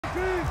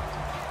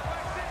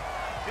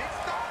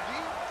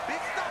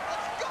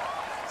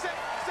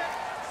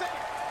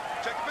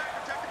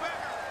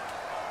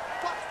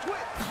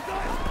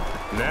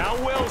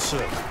Now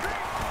Wilson.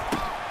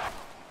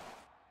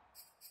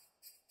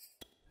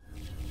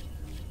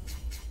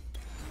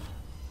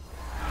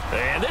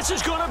 And this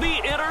is going to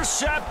be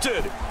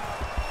intercepted.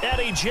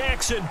 Eddie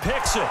Jackson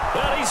picks it.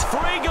 And he's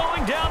free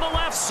going down the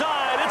left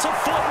side. It's a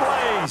foot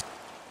race.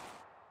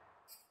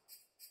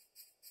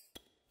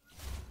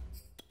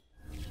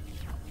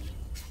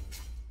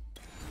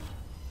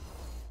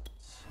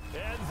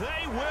 And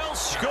they will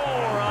score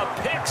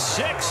a pick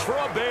six for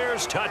a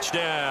Bears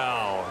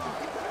touchdown.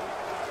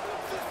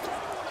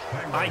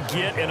 I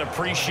get and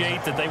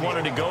appreciate that they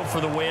wanted to go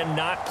for the win,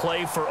 not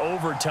play for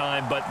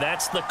overtime, but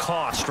that's the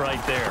cost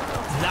right there.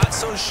 Not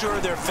so sure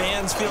their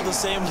fans feel the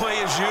same way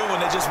as you when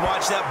they just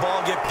watch that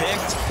ball get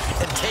picked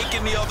and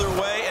taken the other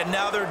way, and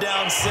now they're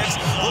down 6.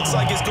 Looks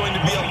like it's going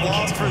to be a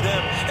loss for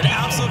them, an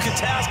absolute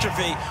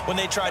catastrophe when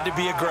they tried to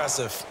be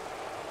aggressive.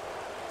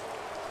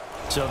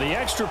 So the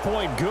extra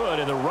point good,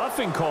 and the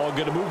roughing call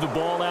going to move the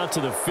ball out to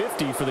the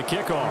 50 for the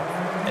kickoff.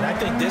 And I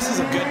think this is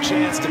a good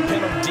chance to pin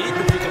them deep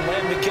if you can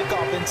land the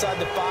kickoff inside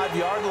the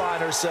 5-yard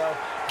line or so.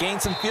 Gain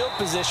some field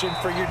position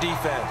for your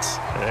defense.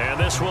 And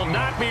this will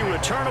not be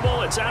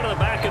returnable. It's out of the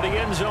back of the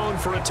end zone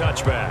for a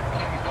touchback.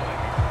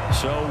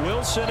 So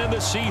Wilson and the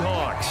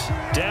Seahawks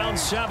down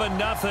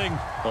 7-0.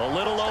 A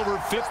little over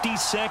 50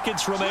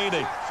 seconds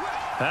remaining.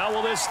 How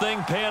will this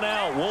thing pan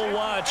out? We'll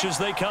watch as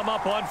they come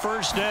up on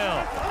first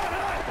down.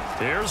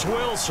 Here's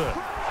Wilson.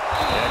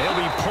 And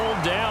he'll be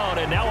pulled down,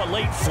 and now a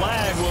late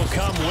flag will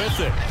come with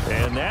it.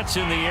 And that's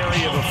in the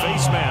area of a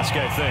face mask,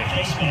 I think.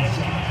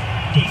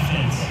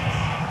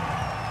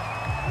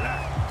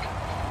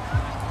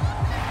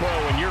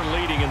 Well, when you're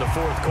leading in the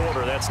fourth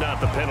quarter, that's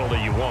not the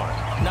penalty you want.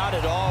 Not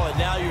at all, and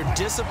now your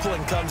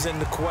discipline comes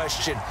into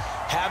question.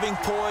 Having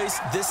poise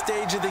this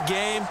stage of the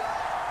game,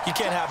 you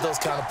can't have those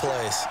kind of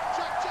plays.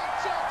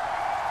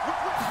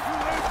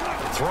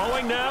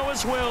 Throwing now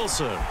is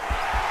Wilson.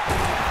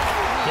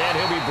 And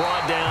he'll be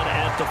brought down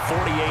at the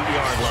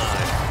 48-yard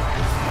line.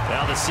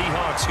 Now the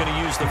Seahawks going to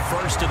use the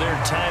first of their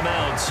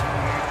timeouts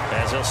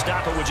as they'll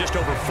stop it with just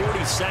over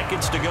 40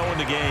 seconds to go in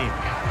the game.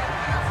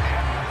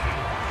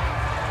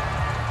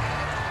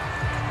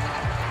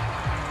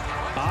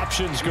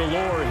 Options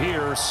galore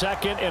here.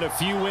 Second and a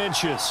few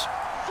inches.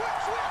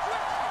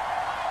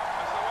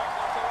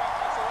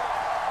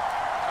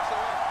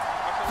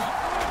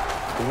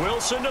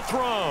 Wilson to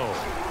throw.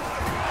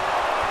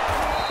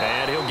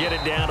 And he'll get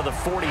it down to the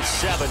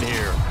 47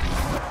 here.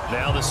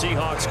 Now the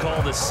Seahawks call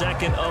the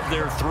second of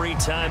their 3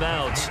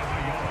 timeouts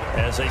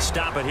as they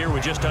stop it here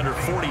with just under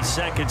 40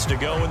 seconds to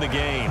go in the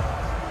game.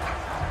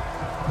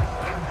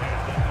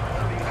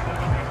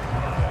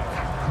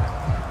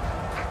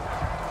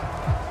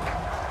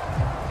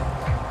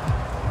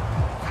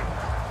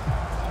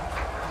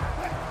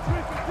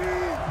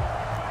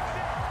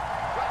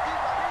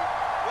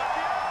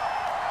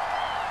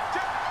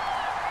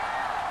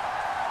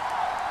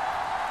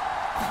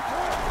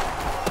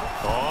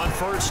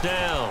 First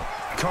down,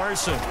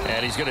 Carson,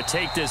 and he's going to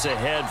take this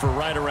ahead for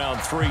right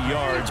around 3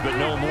 yards, but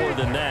no more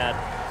than that.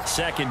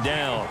 Second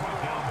down.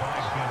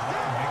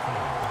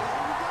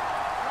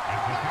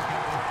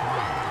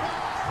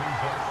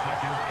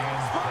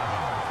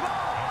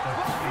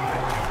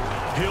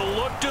 He'll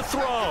look to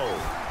throw.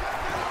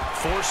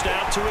 Forced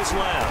out to his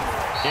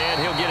left, and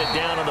he'll get it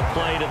down on the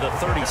play to the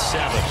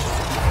 37.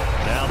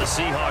 Now the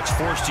Seahawks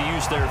forced to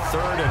use their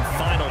third and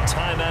final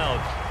timeout,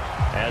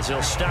 as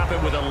he'll stop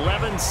it with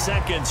 11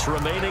 seconds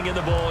remaining in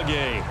the ball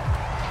game.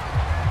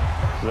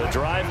 The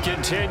drive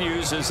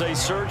continues as they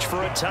search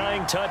for a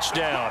tying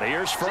touchdown.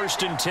 Here's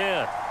first and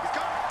 10.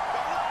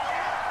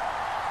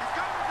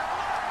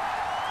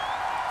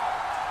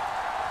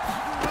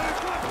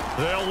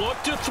 They'll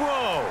look to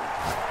throw.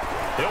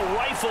 He'll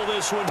rifle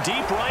this one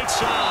deep right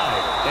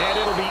side, and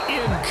it'll be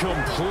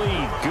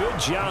incomplete. Good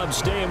job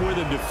staying with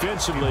him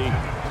defensively,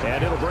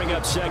 and it'll bring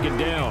up second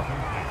down.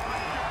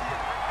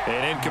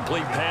 An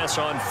incomplete pass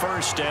on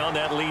first down.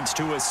 That leads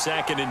to a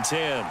second and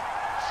 10.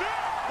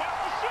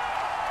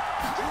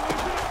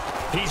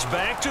 He's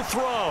back to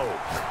throw.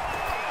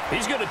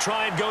 He's going to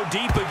try and go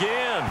deep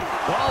again.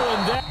 Oh,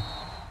 and that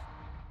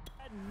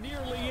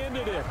nearly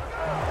ended it.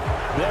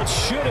 That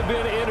should have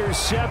been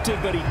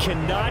intercepted, but he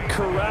cannot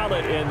corral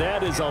it, and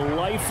that is a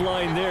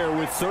lifeline there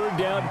with third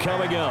down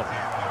coming up.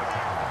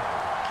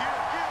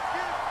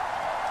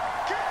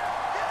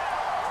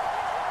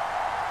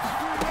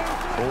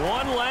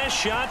 One last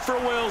shot for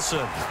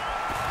Wilson.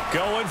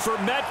 Going for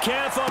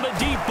Metcalf on the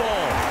deep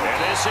ball. And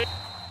this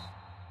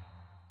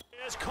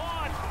is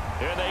caught.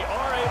 And they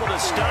are able to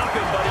stop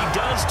him, but he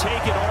does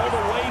take it all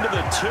the way to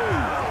the 2.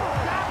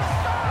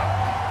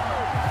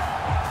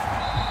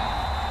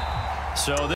 So